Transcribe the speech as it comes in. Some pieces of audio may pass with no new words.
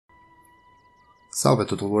Salve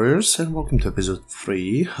Total Warriors, and welcome to episode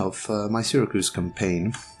 3 of my Syracuse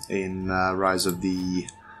campaign in Rise of the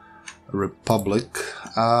Republic.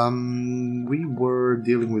 We were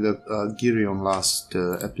dealing with a Girion last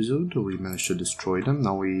episode. We managed to destroy them.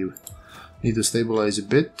 Now we need to stabilize a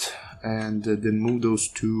bit and then move those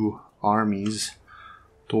two armies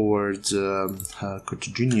towards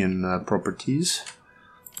Carthaginian properties.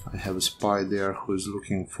 I have a spy there who's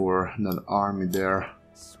looking for that army there.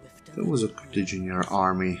 There was a Carthaginian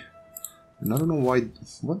army, and I don't know what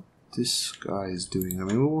this guy is doing. I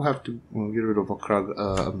mean, we will have to get rid of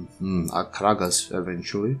Akragas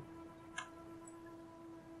eventually,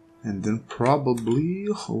 and then probably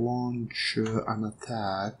launch an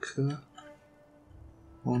attack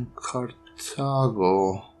on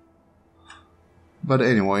Carthago. But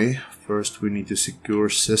anyway, first we need to secure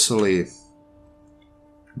Sicily.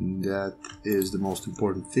 That is the most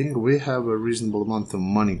important thing. We have a reasonable amount of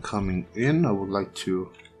money coming in. I would like to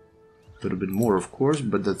a little bit more, of course,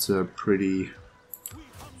 but that's a pretty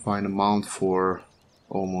fine amount for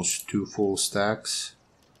almost 2 full stacks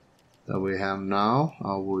that we have now.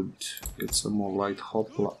 I would get some more light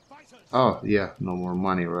hopla. Oh yeah, no more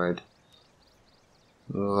money, right?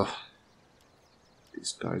 Ugh,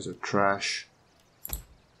 these guys are trash.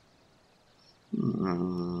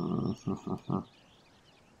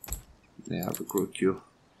 Yeah, recruit you.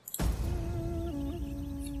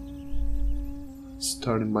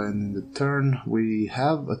 Starting by ending the turn, we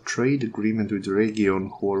have a trade agreement with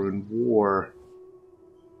Region who are in war.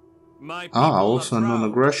 Also a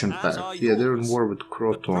non-aggression pact. Yeah, they're in war with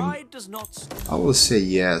Croton. I will say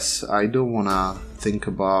yes. I don't wanna think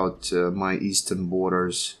about my eastern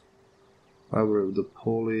borders. However, the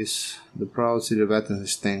police, the proud city of Athens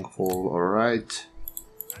is thankful. Alright.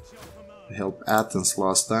 We helped Athens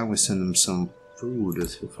last time, we sent them some food,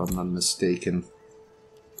 if I'm not mistaken.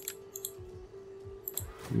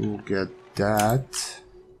 We'll get that.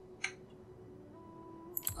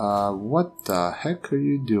 What the heck are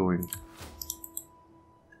you doing?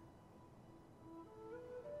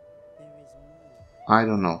 I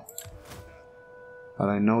don't know. But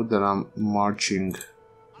I know that I'm marching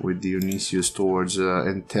with DIONYSIUS towards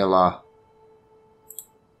Entella.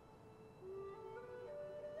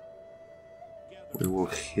 We will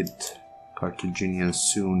hit Carthaginians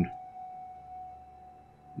soon.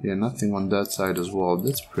 Yeah, nothing on that side as well.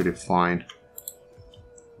 That's pretty fine.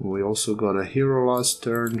 We also got a hero last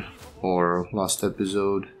turn, or last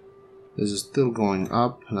episode. This is still going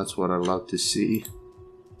up, and that's what I love to see.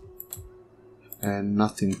 And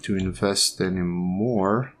nothing to invest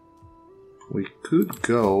anymore. We could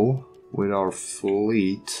go with our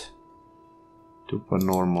fleet to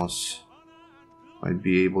Panormos. Might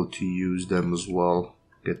be able to use them as well.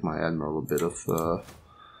 Get my admiral a bit of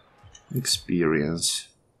experience.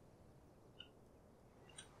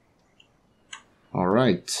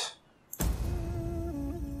 Alright.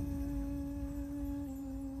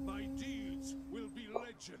 My deeds will be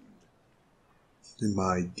legend.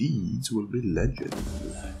 My deeds will be legend.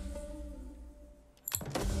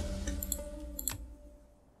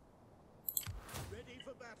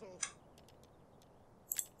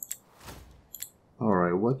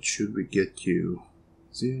 Alright, what should we get you?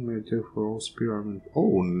 Zealing military for all spear armament.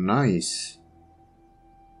 Oh, nice.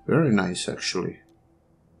 Very nice, actually.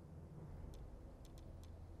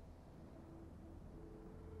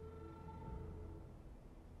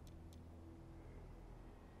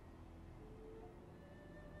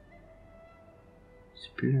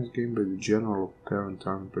 Experience gained by the general of parent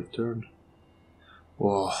army per turn.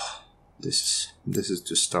 Oh, this is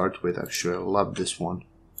to start with, actually. I love this one.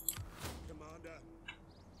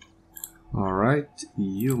 Alright,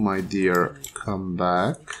 you, my dear, come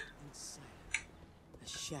back. A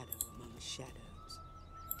shadow among shadows.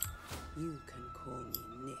 You can call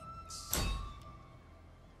me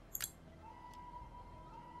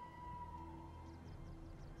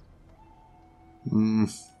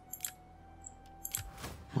Nyx.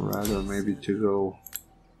 Rather maybe to go...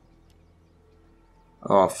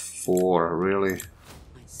 Oh, 4, really?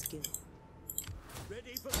 My skill.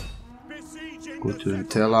 Go to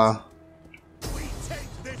Entella. We take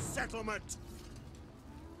this settlement.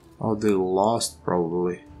 Oh, they lost,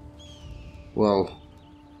 probably. Well,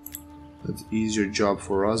 that's easier job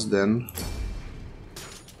for us then.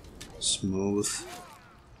 Smooth.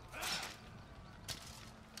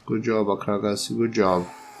 Good job, Akragas. Good job.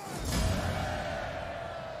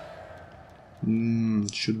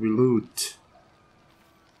 Should we loot?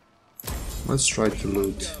 Let's try to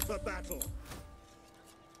loot.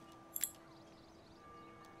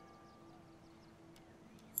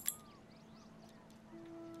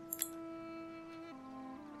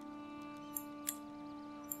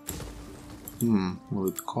 Will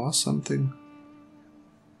it cost something?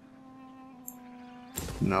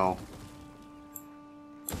 No.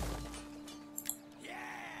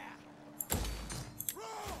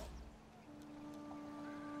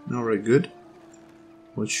 Not very good.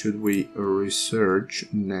 What should we research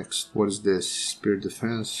next? What is this? Spear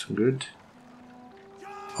defense. Good.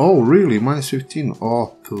 Oh, really? Minus 15?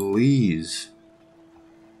 Oh, please.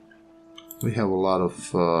 We have a lot of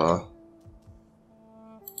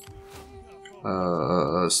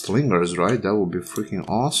slingers, right? That would be freaking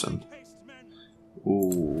awesome.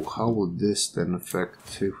 Ooh, how would this then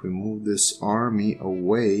affect if we move this army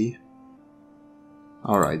away?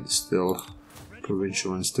 Alright, still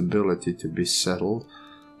provincial instability to be settled.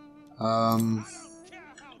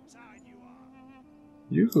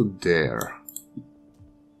 You go there.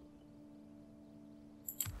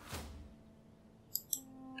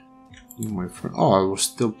 You, my friend. Oh, I was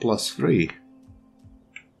still +3.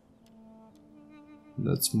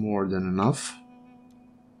 That's more than enough.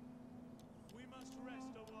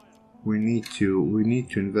 We need to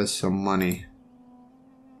invest some money.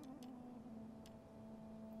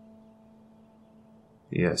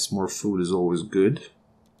 Yes, more food is always good.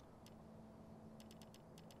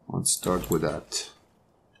 Let's start with that.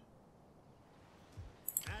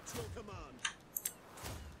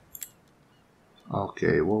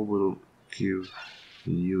 Okay, what will give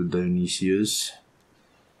you, Dionysius?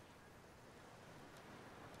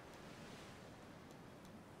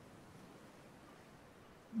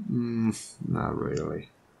 Not really.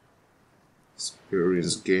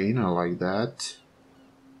 Experience gain, I like that.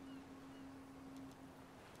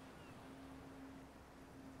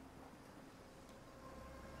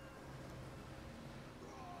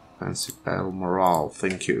 Fancy battle morale,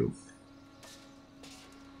 thank you.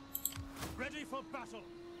 Ready for battle.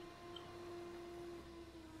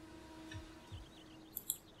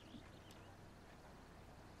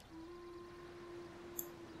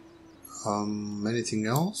 Anything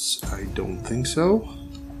else? I don't think so.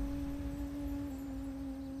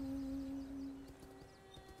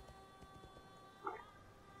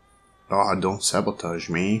 Ah, don't sabotage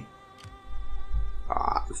me.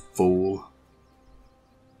 Ah, you fool.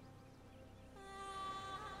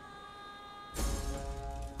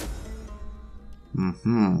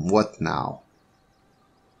 What now?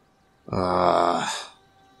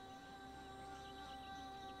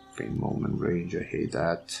 Free moment range, I hate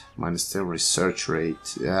that. -10 research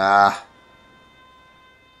rate. Yeah.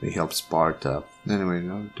 They help Sparta. Anyway,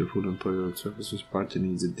 now to food and product services, Sparta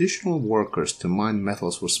needs additional workers to mine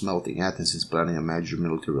metals for smelting. Athens is planning a major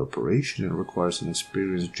military operation and requires an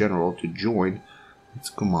experienced general to join its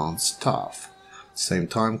command staff. At the same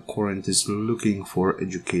time, Corinth is looking for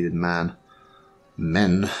educated men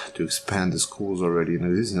to expand the schools already. Now,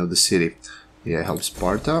 this is the city. Yeah, help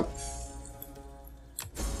Sparta.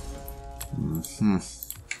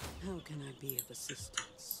 How can I be of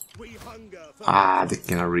assistance? We hunger for They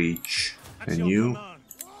cannot reach. And you?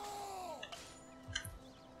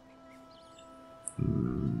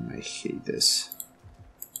 I hate this.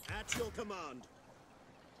 At your command.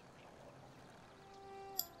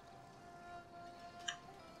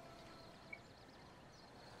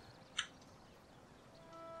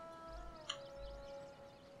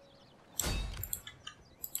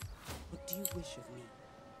 What do you wish of me?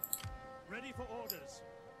 Ready for orders.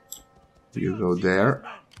 You go there.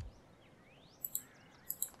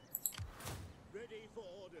 Ready for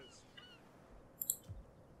orders.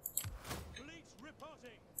 Fleet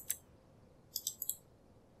reporting.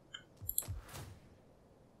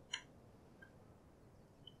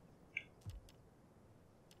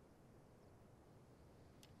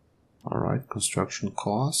 Alright, construction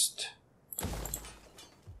cost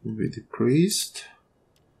will be decreased.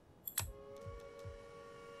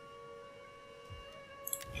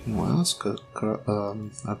 Can we ask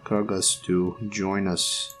Akargas to join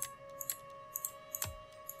us?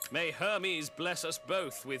 May Hermes bless us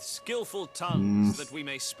both with skillful tongues that we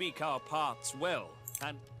may speak our parts well,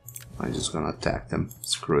 and I'm just gonna attack them.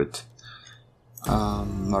 Screw it.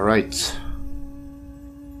 Alright.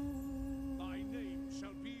 My name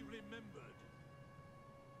shall be remembered.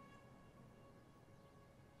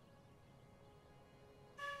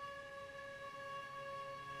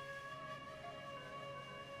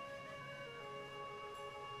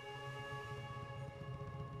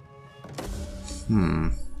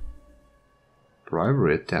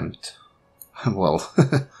 Bribery attempt. Well,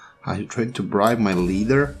 are you trying to bribe my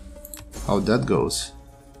leader? How that goes?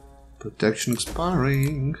 Protection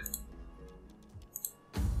expiring.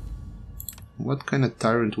 What kind of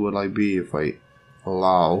tyrant will I be if I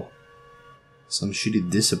allow some shitty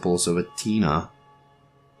disciples of Athena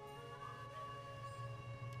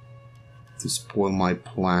to spoil my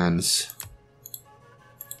plans.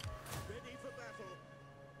 Ready for battle.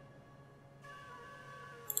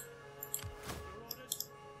 Your orders.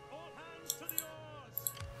 All hands to the oars.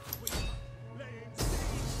 We are laying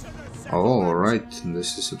siege to the settlement. Oh, alright,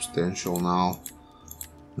 this is substantial now.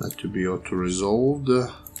 Not to be auto-resolved.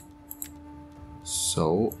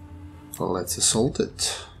 So, let's assault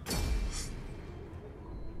it.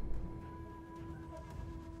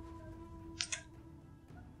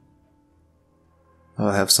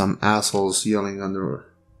 I have some assholes yelling under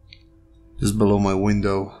just below my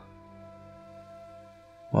window.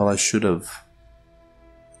 Well, I should have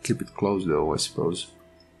keep it closed though, I suppose.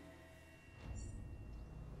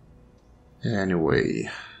 Anyway,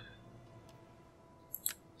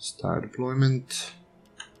 start deployment.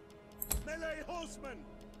 Melee horsemen.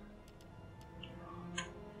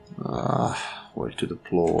 Where to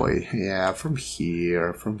deploy? Yeah, from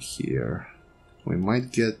here, We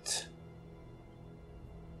might get...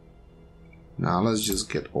 Now let's just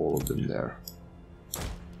get all of them there.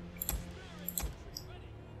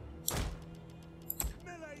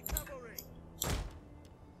 Melee cavalry.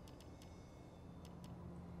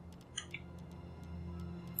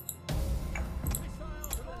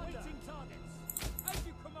 Missiles awaiting targets. As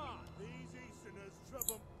you command. These Easterners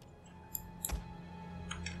trouble.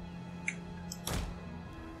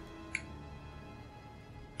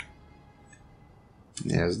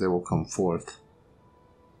 Yes, they will come forth.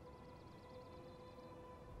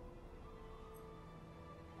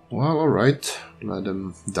 Well, alright. Let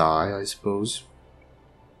them die, I suppose.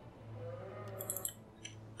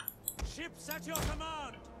 Ships at your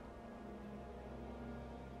command.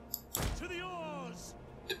 To the oars.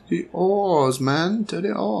 To the oars, man! To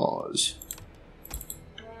the oars!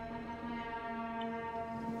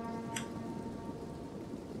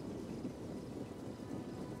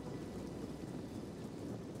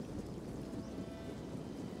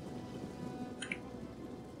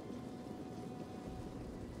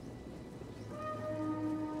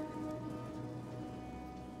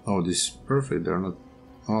 Oh, this is perfect. They're not...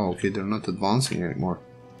 Oh, okay, they're not advancing anymore.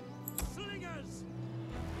 Slingers.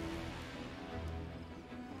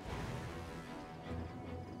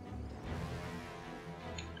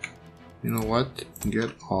 You know what?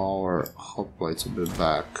 Get our hoplites a bit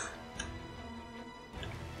back.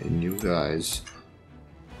 And you guys...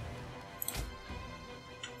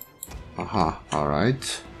 Aha,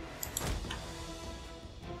 alright.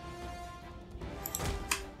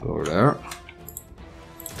 Go there.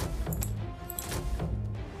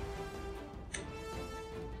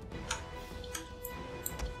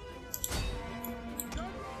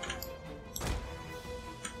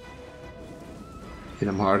 Hit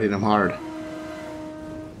him hard, hit him hard.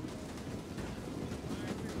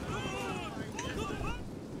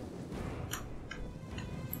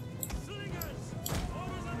 Slingers.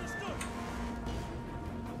 Orders understood.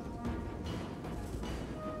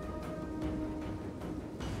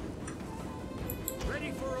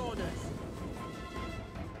 Ready for orders.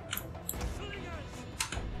 Slingers.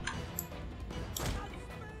 At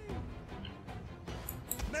speed.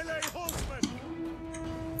 Melee horsemen.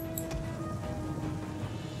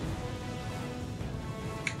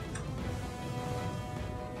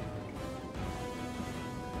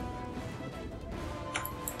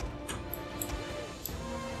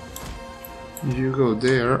 You go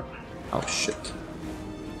there. Oh shit.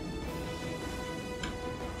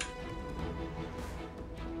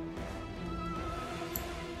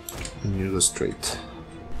 And you go straight.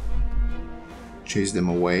 Chase them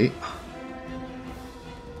away.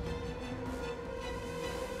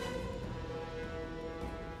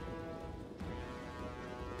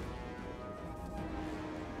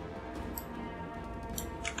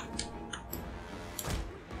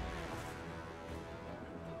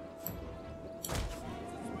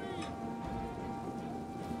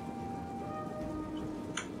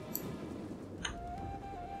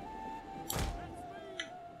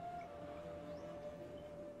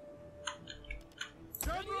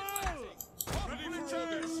 General! Ready for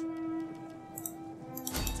orders.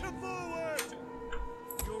 To forward.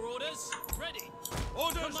 Your orders? Ready.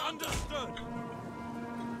 Orders Commander. understood.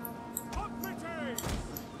 Hoplites.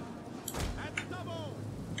 At double.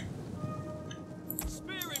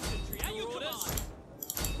 Spear infantry, at your orders.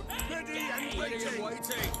 Ready and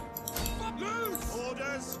waiting. Loose.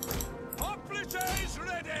 Orders. Hoplites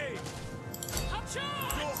ready. Up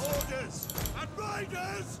charge! Your orders. And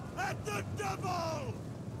riders at the double.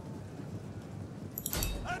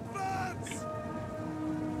 Advance.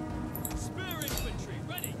 Spear infantry,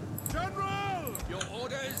 ready. General. Your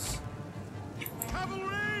orders.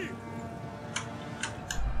 Cavalry.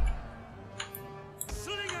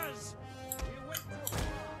 Slingers.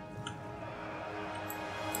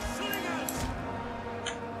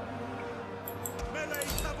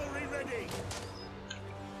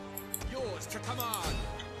 Yours to command.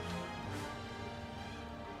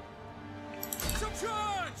 Some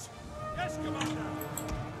charge! Yes, Commander.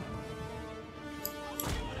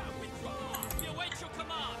 We await your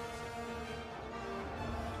command.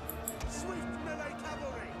 Swift melee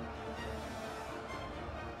cavalry.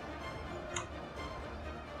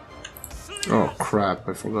 Oh crap,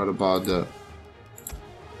 I forgot about the...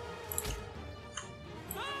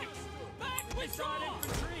 Back with silent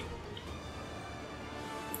retreat.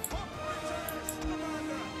 Operators,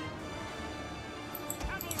 Commander.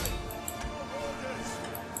 Cavalry. Orders.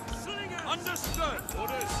 Slingers. Understood.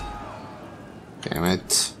 Orders. Damn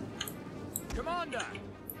it. Commander.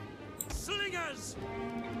 Slingers.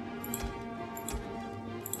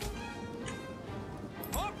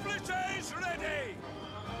 Operators ready.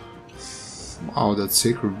 Wow, that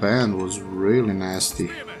sacred band was really nasty.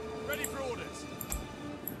 Spearmen, ready for orders.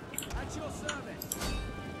 At your service.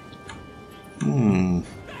 Hmm.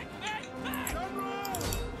 General!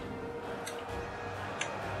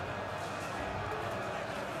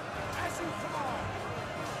 As you command.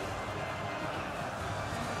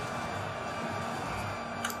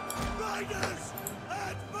 Riders,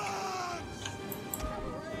 advance!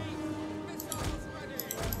 Cavalry, missiles ready.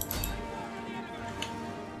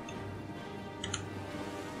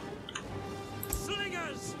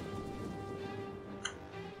 Slingers!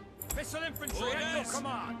 Missile infantry at your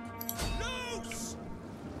command. Loose!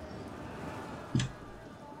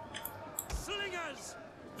 Slingers!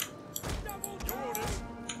 Double your orders.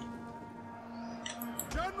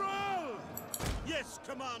 General! Yes,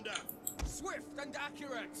 Commander. Swift and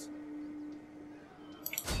accurate.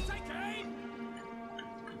 Take aim!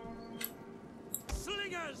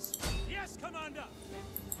 Slingers! Yes, Commander.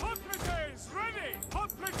 Hoplites ready!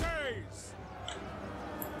 Hoplites!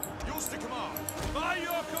 Yours to command. By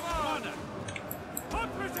your command.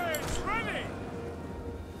 Hoplites ready!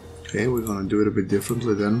 Okay, we're gonna do it a bit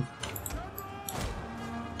differently then.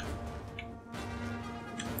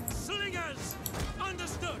 Slingers!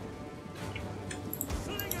 Understood!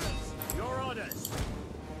 Slingers! Your orders!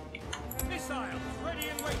 Missiles ready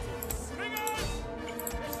and waiting! Slingers!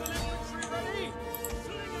 Missile infantry ready!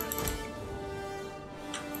 Slingers!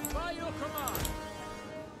 By your command!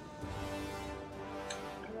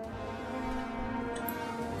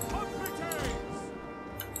 Operators!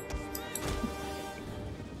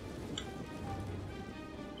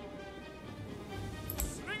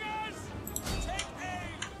 Slingers! Take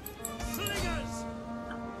aim! Slingers!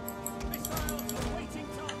 Missiles awaiting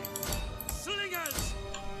target! Slingers!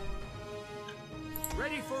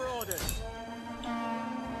 Ready for orders!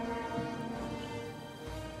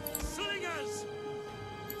 Slingers!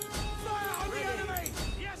 Fire on the enemy!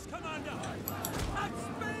 Yes, Commander! At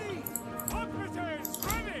speed! Operators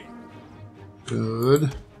ready! Good.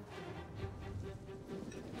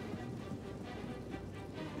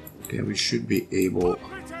 Okay, we should be able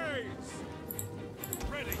Operators!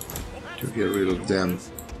 Ready! to get rid of them.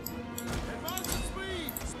 Advance at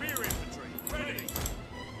speed! Spear infantry ready!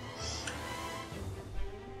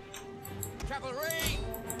 Cavalry!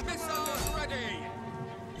 Missiles ready!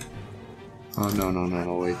 Oh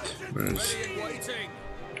no, wait. Where's... Ready and waiting!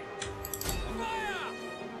 Fire!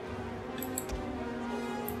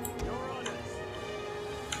 Your orders!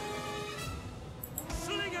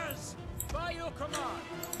 Slingers! By your command!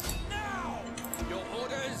 Now! Your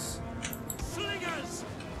orders! Slingers!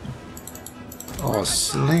 Oh,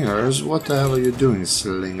 slingers? What the hell are you doing,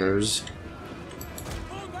 slingers?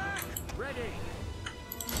 Pull back! Ready!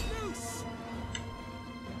 Loose!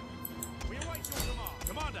 We await your command!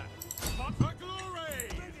 Commander! Fight for glory!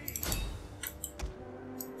 Ready!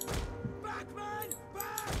 Back, man!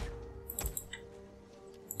 Back!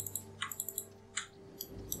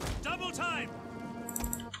 Double time!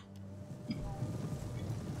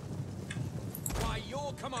 By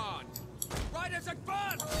your command! Riders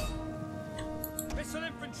advance! Missile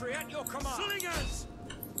infantry at your command! Slingers!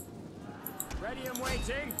 Ready and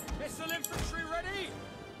waiting! Missile infantry ready!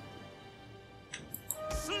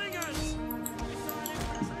 Slingers! Missile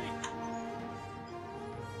infantry!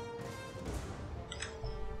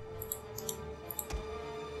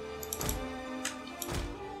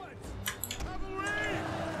 Forward! Cavalry!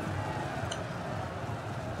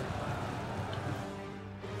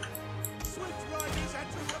 Swift riders at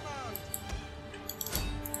your command!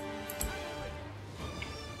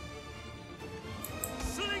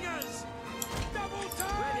 Slingers! Double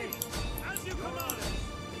time! Ready! As you command!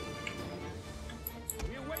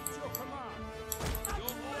 We await your command!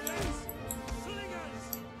 Your orders! Slingers!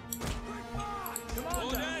 Quick march! Commander!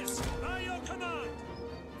 Orders! By your command!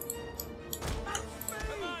 At speed!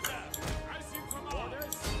 Commander! As you command!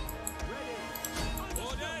 Orders! Ready!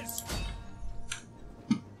 Orders!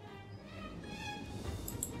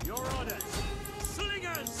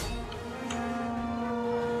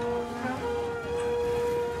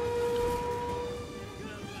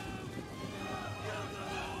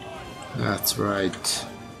 That's right.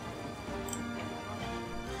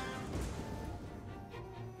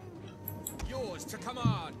 Yours to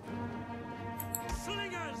command.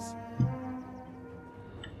 Slingers!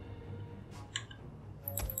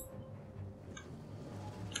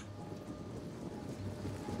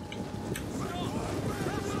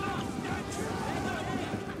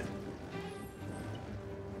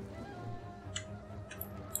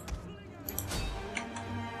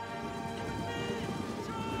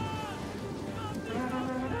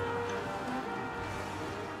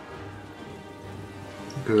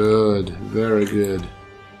 Good, very good.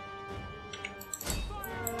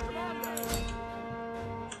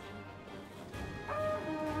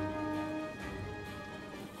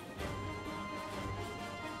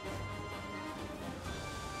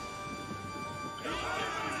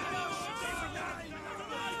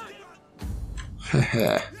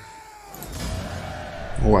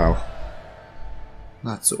 Wow,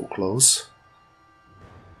 not so close.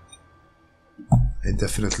 I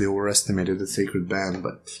definitely overestimated the Sacred Band,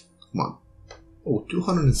 but come on. Oh,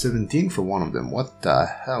 217 for one of them. What the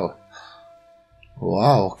hell?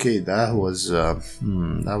 Wow. Okay, that was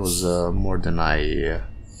more than I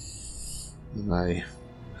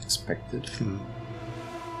expected.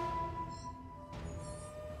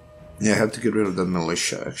 Yeah, I have to get rid of the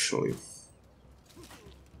militia actually.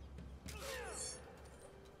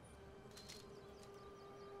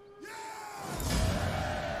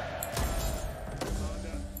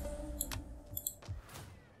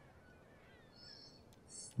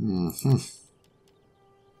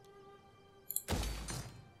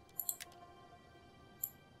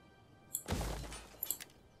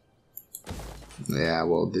 Yeah,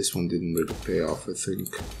 well, this one didn't really pay off, I think.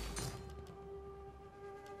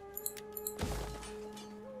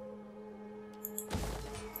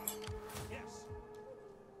 Yes.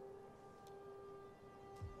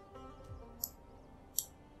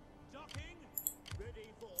 Docking.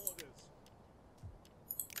 Ready for orders.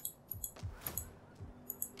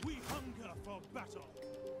 We hunger for battle.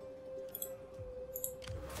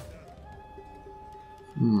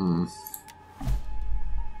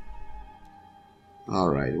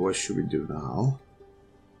 Alright, what should we do now?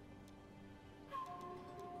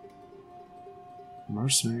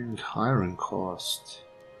 Mercenary hiring cost.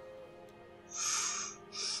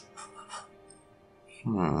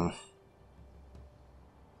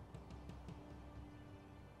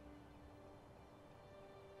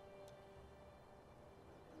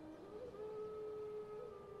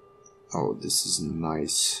 Oh, this is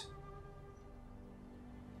nice.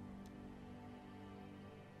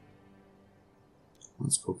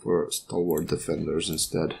 Let's go for stalwart defenders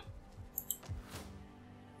instead.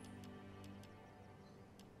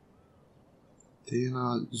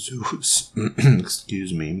 DIONYSIUS,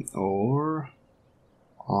 excuse me, or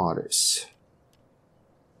Otis.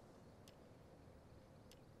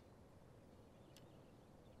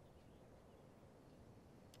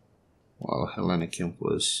 Well, Hellenic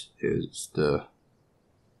influence is the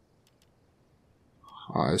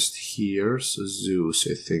highest here, so Zeus,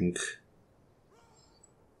 I think.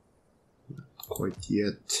 Not quite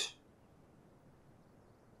yet.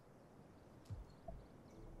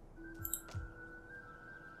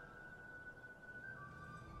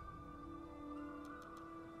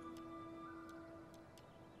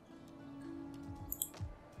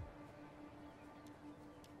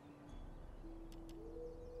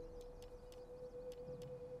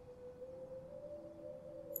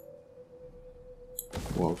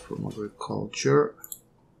 Well, from agriculture.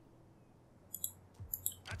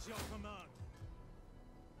 At your command.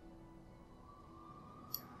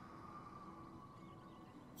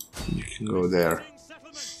 You can go there.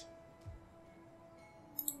 Settlement.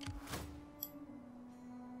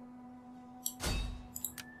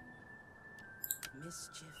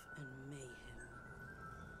 Mischief and mayhem.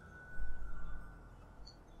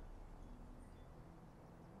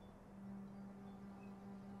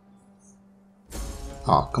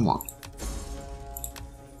 Oh, come on.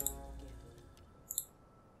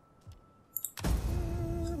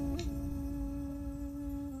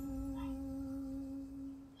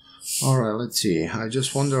 Alright, let's see. I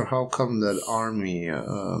just wonder how come that army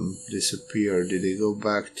disappeared. Did they go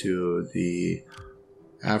back to the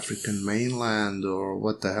African mainland or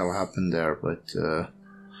what the hell happened there? But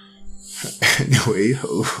anyway,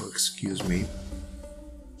 oh, excuse me.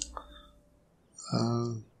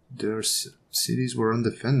 Their cities were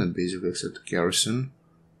undefended basically except the garrison.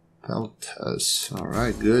 Peltas.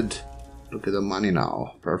 Alright, good. Look at the money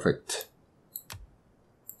now. Perfect.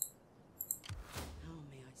 How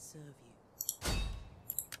may I serve you?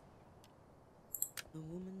 A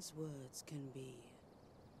woman's words can be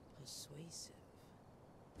persuasive.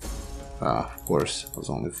 Ah, of course, it was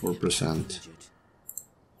only 4%.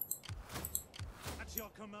 At your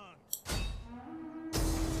command.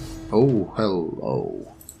 Oh,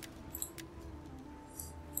 hello.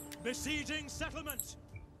 Besieging settlement.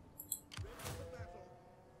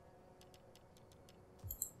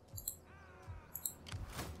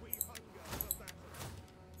 We hunger for battle.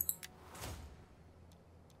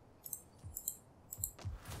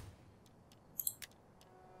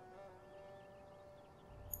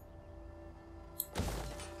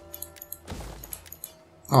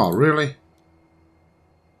 Oh, really?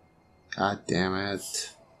 God damn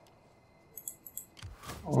it.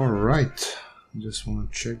 Alright. Just want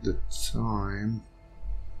to check the time.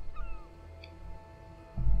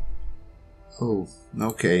 Oh,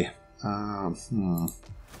 okay. I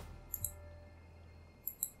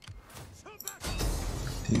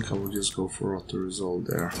think I will just go for auto resolve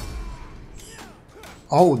there.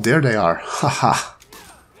 Oh, there they are. Haha.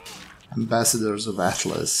 Ambassadors of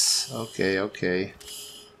Atlas. Okay, okay.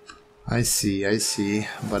 I see, I see.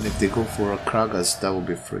 But if they go for a Kragas, that would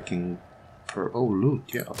be freaking oh, loot.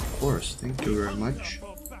 Yeah, of course. Thank you very much.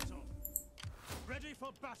 Ready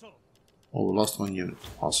for battle. Oh, we lost one unit.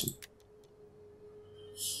 Awesome.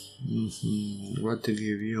 What to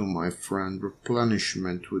give you, my friend?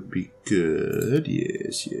 Replenishment would be good.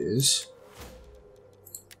 Yes, yes.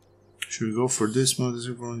 Should we go for this mode?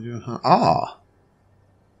 Ah!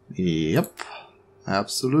 Yep.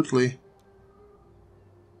 Absolutely.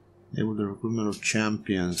 Enable the recruitment of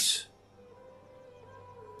champions.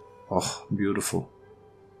 Oh, beautiful.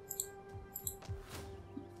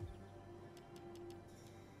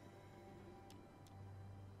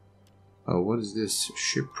 Oh, what is this?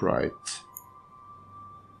 Shipwright.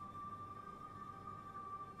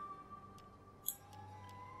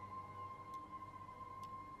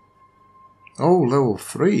 Oh, level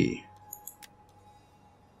 3.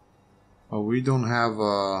 Oh, we don't have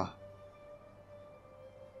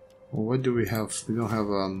what do we have? We don't have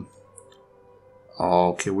oh,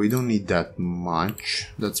 okay, we don't need that much.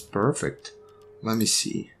 That's perfect. Let me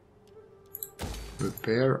see.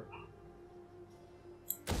 Repair.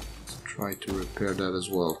 Let's try to repair that as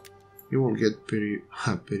well. You will get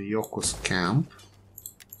Periokos camp.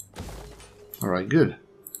 Alright, good.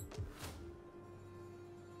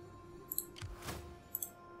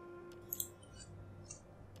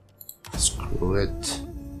 Screw it.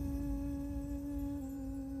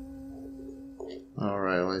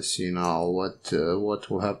 Alright, let's see now what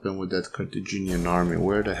will happen with that Carthaginian army.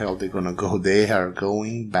 Where the hell they gonna go? They are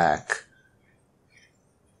going back.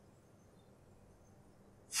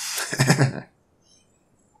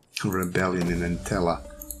 Rebellion in Entella.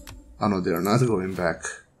 Oh no, they are not going back.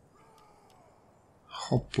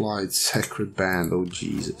 Hoplite Sacred Band. Oh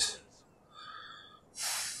Jesus.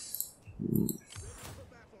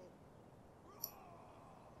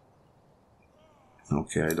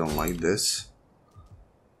 Okay, I don't like this.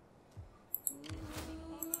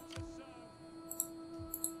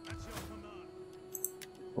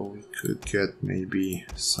 Oh, we could get maybe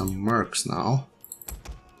some mercs now.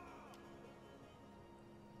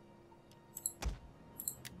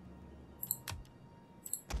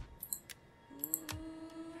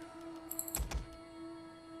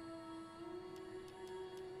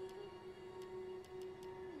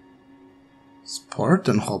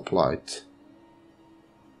 Spartan hoplite.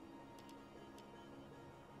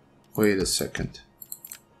 Wait a second.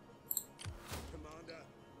 Commander.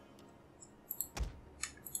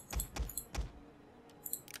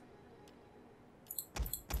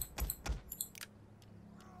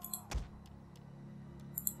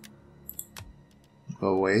 Go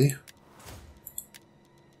away.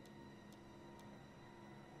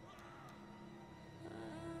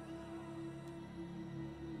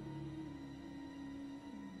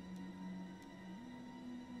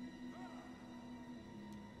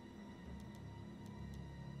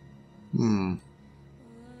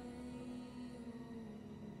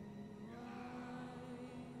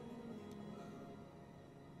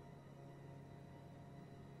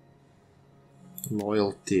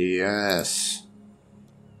 Loyalty, yes.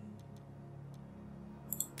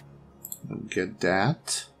 I'll get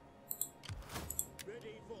that.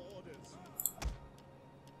 Ready for orders.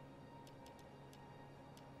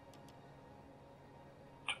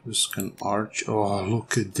 Tuscan Arch. Oh,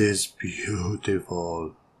 look at this.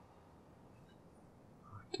 Beautiful.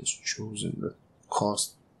 Just chosen the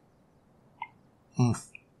cost.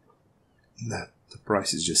 That the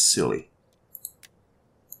price is just silly.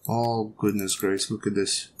 Oh goodness gracious, look at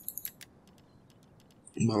this.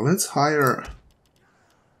 But let's hire.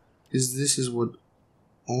 This is what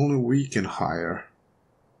only we can hire.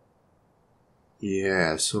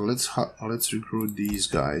 Yeah, so let's recruit these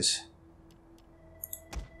guys.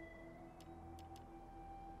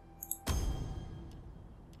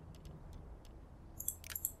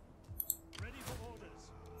 Ready for orders.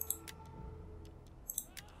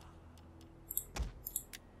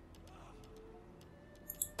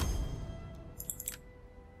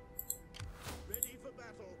 Ready for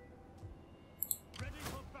battle. Ready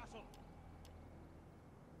for battle.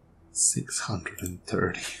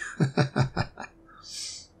 630.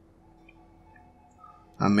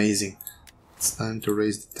 Amazing. It's time to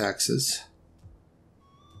raise the taxes.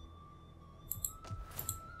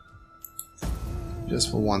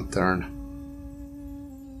 Just for one turn.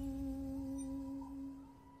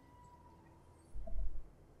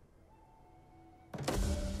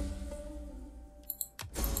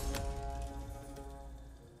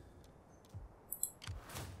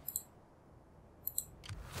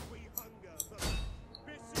 We hunger for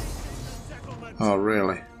besieging the settlement. Oh,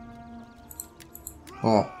 really?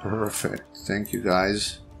 Oh, perfect. Thank you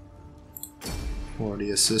guys for the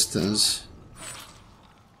assistance.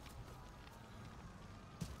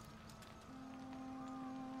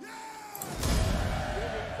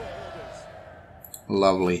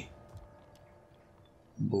 Lovely.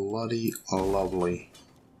 Bloody lovely.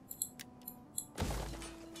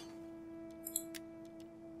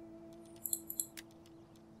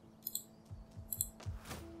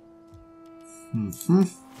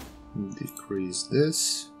 Decrease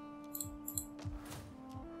this.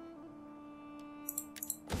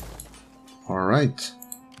 All right.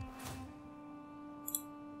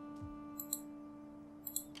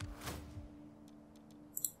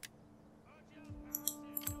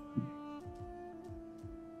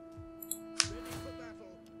 Ready for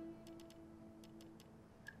battle.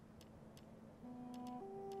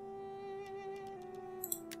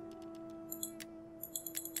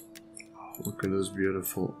 Look at those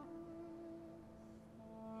beautiful,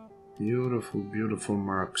 beautiful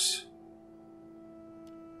marks.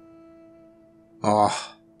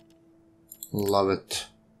 Oh, love it.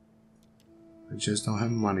 I just don't have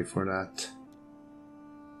money for that.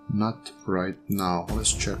 Not right now.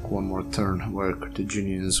 Let's check one more turn where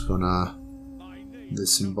Carthaginians gonna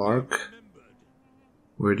disembark.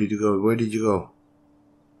 Where did you go? Where did you go?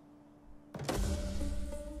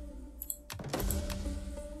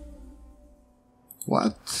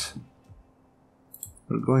 What?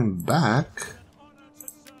 We're going back?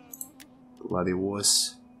 Bloody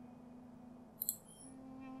wuss.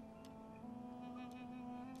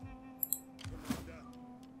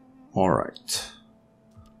 Alright.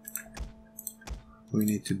 We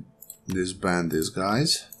need to disband these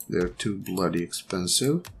guys. They're too bloody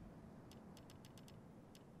expensive.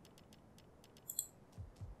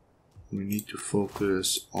 We need to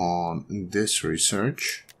focus on this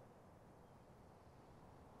research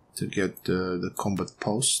to get the combat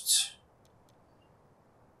posts.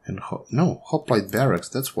 And hoplite barracks,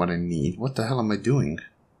 that's what I need. What the hell am I doing?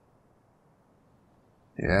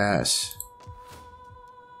 Yes.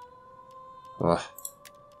 Ugh.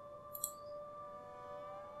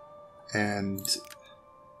 And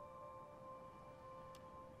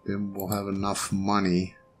then we'll have enough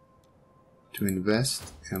money to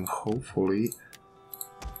invest and hopefully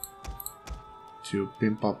to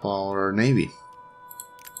pimp up our navy.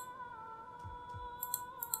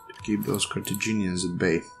 To keep those Carthaginians at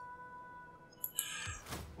bay.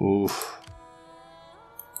 Oof.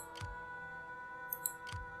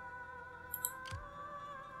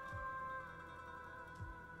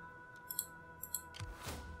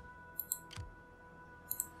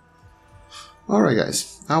 Alright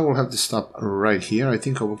guys, I will have to stop right here. I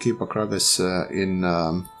think I will keep Akragas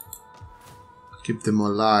keep them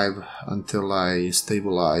alive until I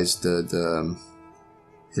stabilize the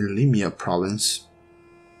Elimia province.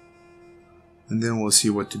 And then we'll see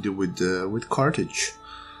what to do with Carthage.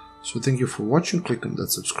 So thank you for watching, click on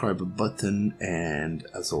that subscribe button, and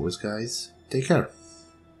as always guys, take care.